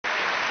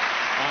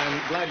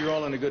I'm glad you're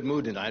all in a good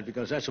mood tonight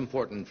because that's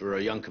important for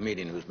a young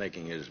comedian who's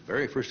making his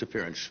very first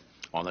appearance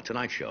on The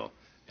Tonight Show.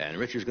 And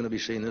Richard's going to be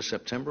seen this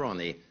September on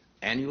the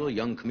annual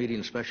Young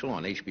Comedian Special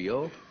on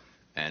HBO.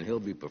 And he'll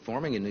be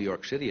performing in New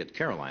York City at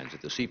Caroline's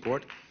at the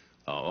Seaport,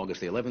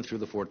 August the 11th through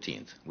the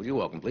 14th. Would you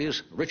welcome,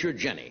 please, Richard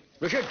Jeni.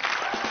 Richard.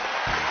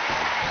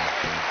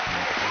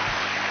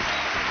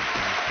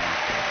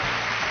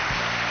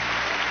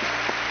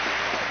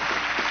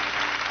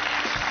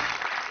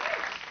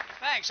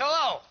 Thanks.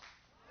 Hello.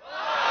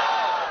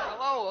 Hello.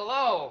 Hello,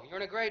 hello. You're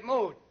in a great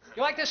mood.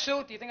 You like this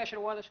suit? Do you think I should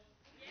have worn this?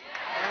 Yeah.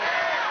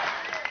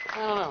 I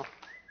don't know.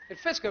 It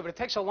fits good, but it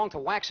takes so long to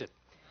wax it.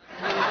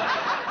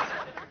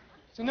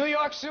 It's a New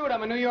York suit.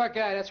 I'm a New York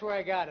guy. That's where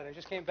I got it. I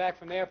just came back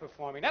from there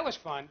performing. That was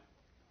fun.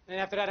 And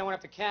after that, I went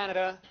up to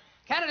Canada.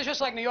 Canada's just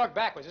like New York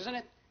backwards, isn't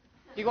it?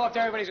 You go up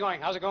there, everybody's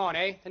going, how's it going,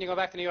 eh? Then you go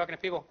back to New York and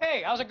the people,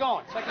 hey, how's it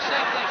going? It's like the same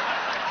thing.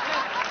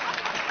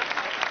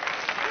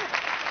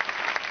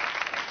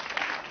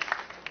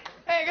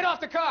 Hey, get off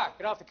the car.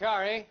 Get off the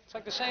car, eh? It's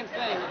like the same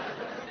thing.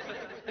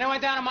 And I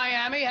went down to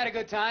Miami, had a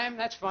good time.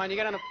 That's fun. You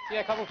get on a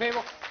couple of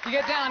people. You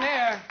get down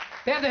there,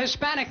 they have the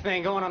Hispanic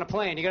thing going on a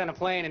plane. You get on a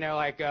plane, and they're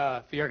like,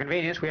 for your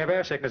convenience, we have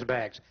air sickness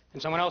bags.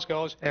 And someone else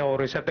goes, el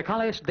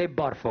receptacles de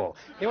barfo.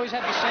 They always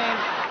have the same.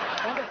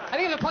 I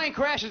think if the plane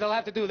crashes, they'll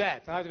have to do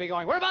that. They'll have to be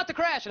going, we're about to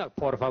crash. And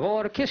por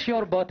favor, kiss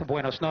your butt,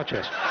 buenas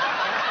noches.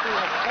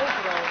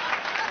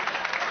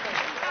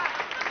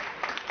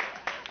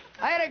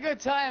 I had a good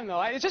time, though.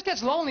 It just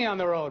gets lonely on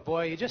the road,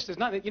 boy. There's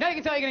nothing. You know, you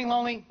can tell you're getting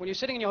lonely when you're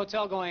sitting in your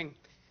hotel going,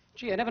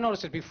 gee, I never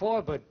noticed it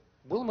before, but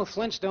Wilma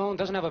Flintstone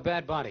doesn't have a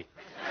bad body.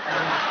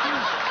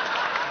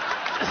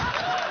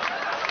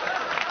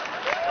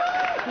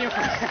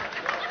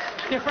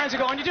 Your friends are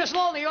going, you're just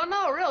lonely. You go,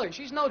 no, really.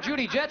 She's no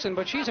Judy Jetson,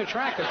 but she's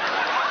attractive.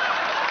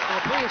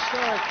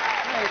 Prehistoric.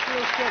 Yeah, she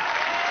was good.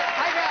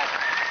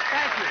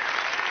 Thank you.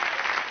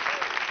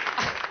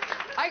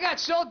 I got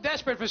so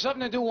desperate for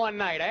something to do one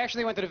night, I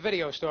actually went to the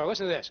video store.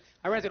 Listen to this.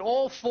 I rented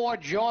all 4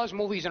 Jaws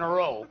movies in a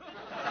row.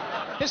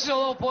 This is a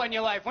low point in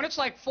your life. When it's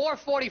like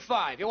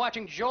 4:45, you're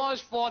watching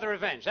Jaws for the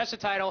Revenge. That's the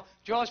title,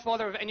 Jaws for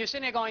the Revenge. And you're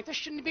sitting there going, this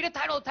shouldn't be the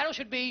title. The title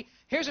should be,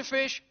 here's a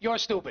fish, you're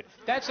stupid.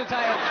 That's the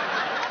title.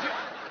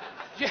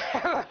 You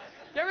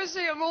ever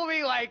see a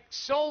movie like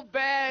so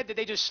bad that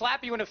they just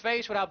slap you in the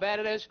face with how bad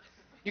it is?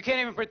 You can't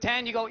even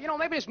pretend. You go, you know,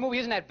 maybe this movie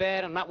isn't that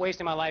bad. I'm not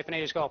wasting my life. And they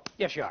just go,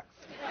 yes, you are.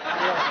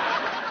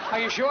 Are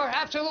you sure?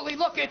 Absolutely.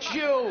 Look at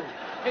you.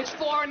 It's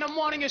 4 in the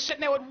morning. You're sitting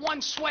there with one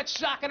sweat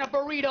sock and a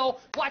burrito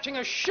watching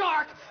a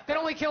shark that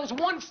only kills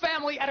one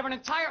family out of an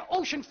entire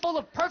ocean full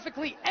of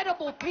perfectly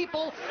edible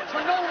people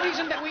for no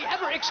reason that we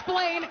ever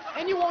explain,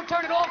 and you won't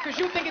turn it off because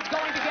you think it's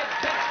going to get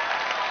better.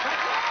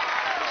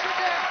 You sit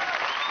there,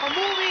 a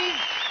movie.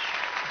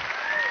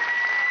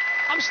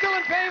 I'm still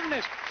in pain from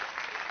this.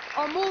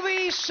 A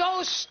movie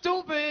so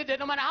stupid that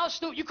no matter how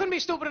stupid, you couldn't be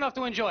stupid enough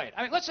to enjoy it.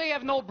 I mean, let's say you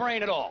have no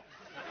brain at all.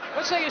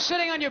 Let's say you're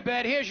sitting on your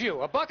bed, here's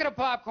you, a bucket of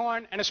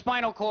popcorn and a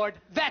spinal cord,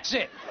 that's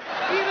it.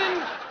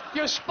 Even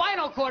your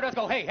spinal cord does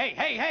go, hey, hey,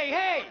 hey, hey,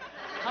 hey.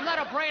 I'm not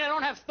a brain, I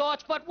don't have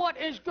thoughts, but what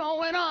is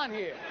going on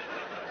here?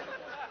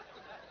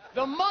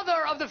 The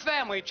mother of the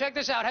family, check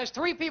this out, has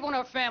 3 people in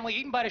her family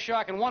eaten by the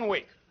shark in 1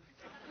 week.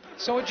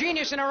 So a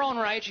genius in her own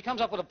right, she comes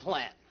up with a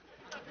plan.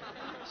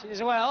 She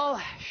says, well,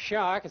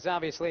 shark is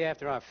obviously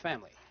after our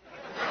family.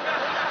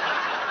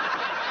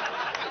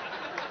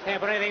 Can't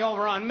put anything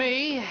over on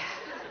me.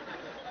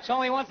 There's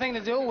only one thing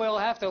to do. We'll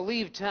have to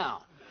leave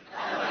town.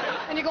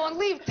 And you're going,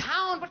 leave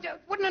town? But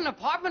wouldn't an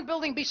apartment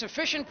building be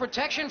sufficient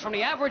protection from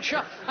the average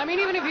shark? I mean,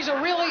 even if he's a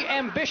really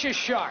ambitious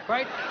shark,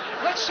 right?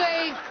 Let's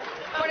say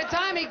by the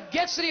time he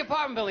gets to the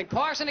apartment building,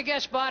 parks in a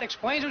guest spot,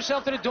 explains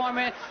himself to the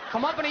doorman,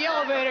 come up in the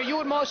elevator, you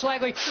would most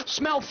likely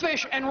smell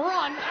fish and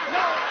run.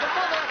 No, the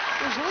mother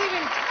is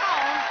leaving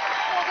town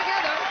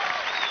altogether.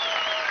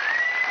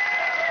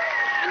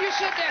 And you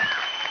sit there.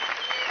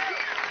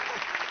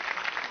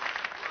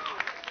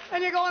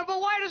 And you're going, but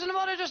why doesn't the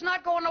mother just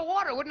not go in the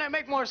water? Wouldn't that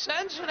make more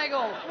sense? And they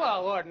go,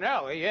 well,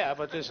 ordinarily, yeah,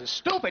 but this is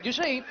stupid. You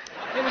see,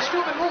 in a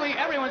stupid movie,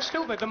 everyone's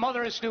stupid. The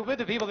mother is stupid.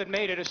 The people that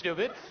made it are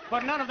stupid.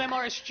 But none of them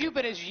are as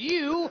stupid as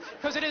you,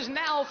 because it is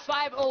now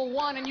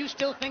 5:01, and you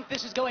still think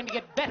this is going to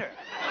get better.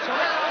 So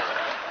now,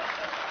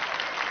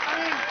 I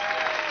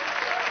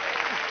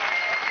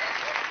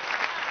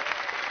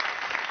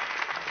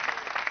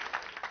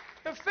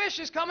mean, the fish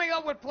is coming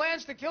up with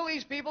plans to kill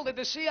these people that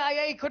the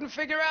CIA couldn't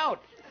figure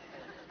out.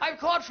 I've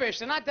caught fish.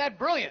 They're not that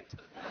brilliant.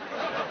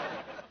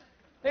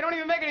 They don't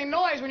even make any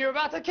noise when you're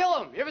about to kill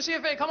them. You ever see a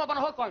fish come up on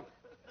a hook going?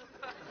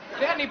 If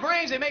they had any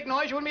brains, they make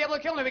noise. You wouldn't be able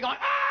to kill them. They'd be going,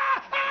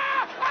 ah,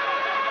 ah,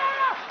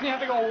 ah. And you have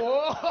to go,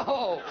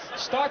 whoa.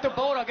 Start the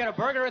boat. I'll get a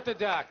burger at the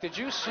dock. Did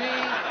you see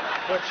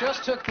what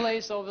just took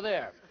place over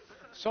there?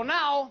 So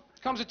now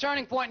comes a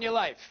turning point in your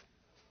life.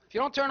 If you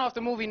don't turn off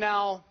the movie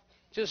now,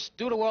 just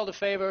do the world a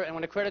favor, and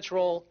when the credits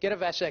roll, get a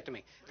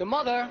vasectomy. The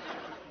mother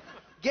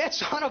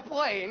gets on a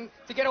plane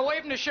to get away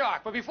from the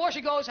shark, but before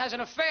she goes, has an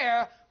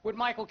affair with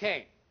Michael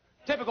Caine.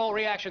 Typical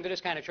reaction to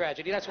this kind of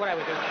tragedy. That's what I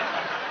would do.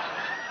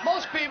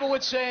 Most people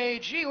would say,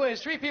 gee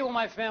whiz, 3 people in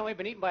my family have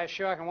been eaten by a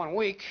shark in 1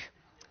 week.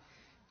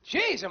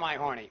 Jeez, am I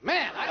horny.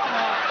 Man, I don't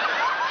know.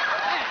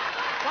 Man,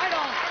 why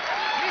don't...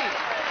 Gee.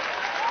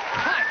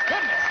 My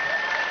goodness.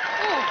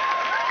 Ooh.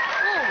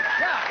 Ooh,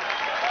 God.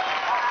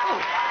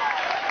 Ooh.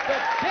 The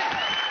death.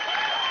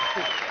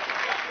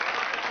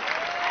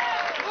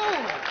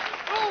 Ooh.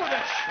 Ooh,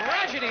 the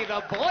tragedy,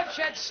 the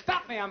bloodshed.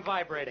 Stop me, I'm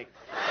vibrating.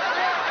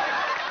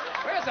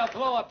 Where's a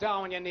blow-up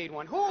doll when you need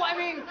one?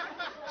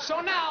 So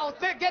now,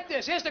 get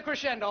this. Here's the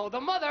crescendo. The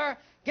mother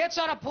gets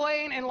on a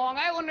plane in Long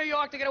Island, New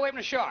York to get away from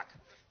the shark.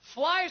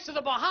 Flies to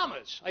the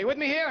Bahamas. Are you with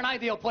me here? An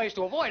ideal place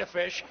to avoid a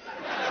fish.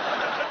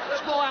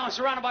 Small island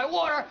surrounded by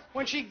water.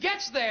 When she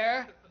gets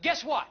there,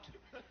 guess what?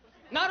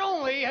 Not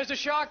only has the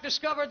shark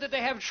discovered that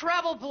they have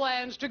travel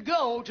plans to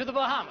go to the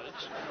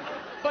Bahamas,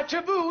 but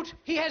to boot,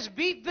 he has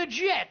beat the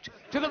jet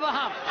to the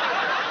Bahamas.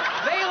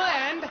 They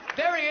land,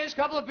 there he is,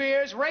 couple of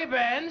beers,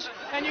 Ray-Bans,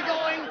 and you're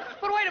going,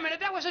 but wait a minute,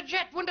 that was a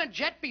jet. Wouldn't a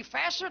jet be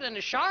faster than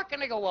the shark?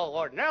 And they go, well,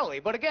 ordinarily.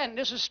 But again,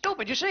 this is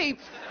stupid. You see,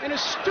 in a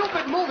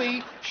stupid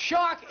movie,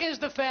 shark is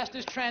the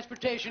fastest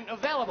transportation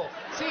available.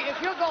 See, if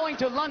you're going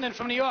to London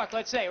from New York,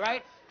 let's say,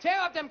 right?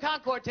 Tear up them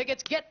Concorde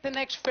tickets, get the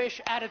next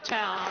fish out of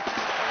town.